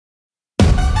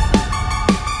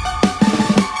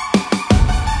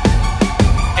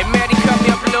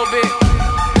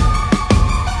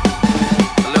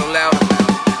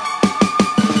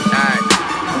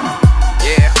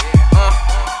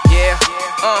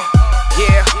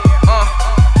Yeah,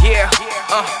 yeah,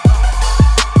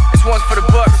 this one's for the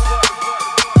Bucks.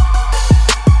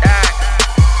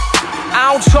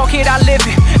 I don't talk it, I live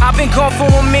it. I've been gone for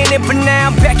a minute, but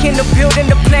now I'm back in the building.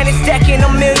 The planet stacking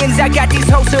on millions. I got these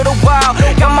hoes to the wall.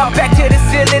 Got my back to the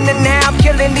ceiling, and now I'm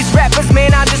killing these rappers.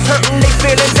 Man, I'm just hurting their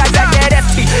feelings. I got that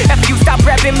FT. If you stop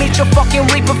rapping, meet your fucking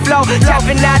reaper flow.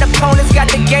 Tapping out opponents, got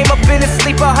the game up in a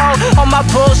sleeper hole. On my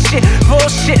bullshit,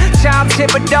 Tom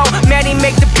Thibodeau. Man, he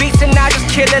make the beats, and I just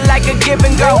kill it like a give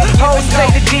and go. Hoes say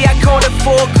the D, I call it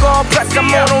full call. Press, I'm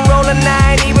on a roll, and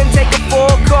I ain't even take a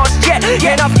full course yet.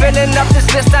 And I'm filling up this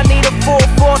list, I need a full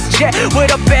force jet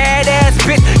with a badass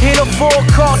bitch in a full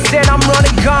course set. I'm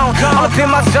running gone, all up in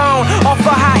my zone, off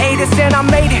a hiatus and I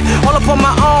made it, all up on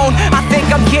my own. I think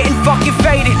I'm getting fucking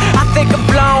faded, I think I'm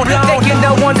blown. Thinking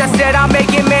the ones that said I'll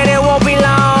make it, man, it won't be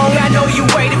long. I know you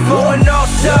waited for an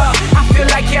all-star, I feel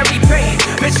like Gary Payton.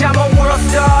 Bitch, I'm a world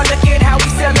star, look at how we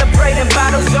celebrating.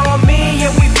 Bottles on me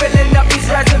and we filling up these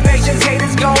reservations.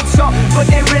 Haters gon' talk, but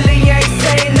they really ain't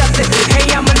saying nothing.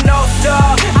 Hey, I'm an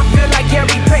all-star, I feel like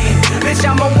Gary Payton. Bitch,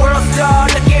 I'm a world star,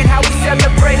 look at how we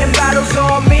celebrating. Bottles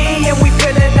on me and we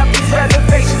filling up these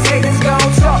reservations. Haters gon'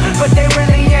 talk, but they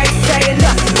really ain't saying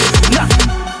nothing.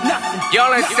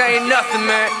 Y'all ain't saying nothing,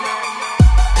 man.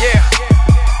 Yeah,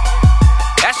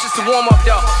 that's just a warm-up,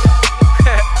 though.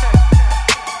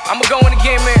 I'ma go in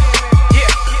again, man.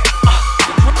 Yeah.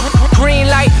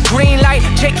 Green light,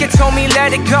 Jake told me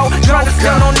let it go. Tryna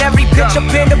stun on every bitch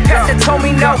up in the past that told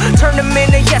me no. Turn them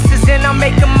into yeses and I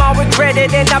make them all regret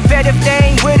it. And I bet if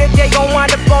they ain't with it, they gon'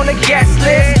 wind up on the guest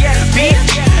list.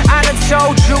 Bitch, I done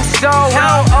told you so.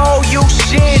 I don't owe you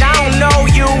shit, I don't know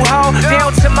you, ho.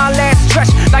 Down to my last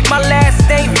stretch, like my last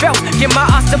name felt. Get my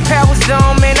Austin powers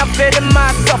on, man, I'm feeling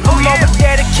myself. I'm over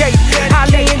dedicated,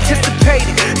 highly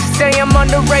anticipated. To say I'm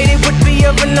underrated would be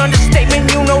of an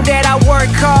understatement. You know that I work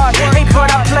hard, hey,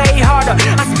 but I play harder.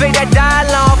 I spray that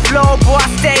dial on floor, boy, I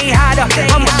stay hotter.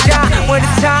 I'ma shine when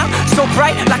it's time, so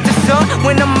bright like the sun.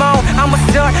 When I'm on, I'm a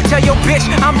stud. Tell your bitch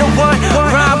I'm the one.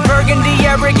 Rhyme burgundy,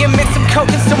 arrogant, mix some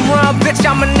coke and some rum. Bitch,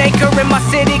 I'm an anchor in my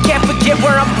city, can't forget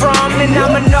where I'm from. And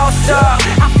I'm an all-star,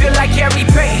 I feel like Gary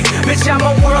Payton. Bitch, I'm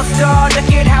a world star, look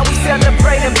at how we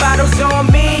celebrating. Bottles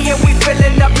on me and we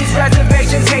filling up these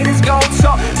reservations. Haters gon'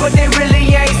 talk, but they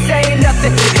really ain't saying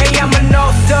nothing. Hey, I'm an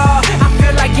all-star,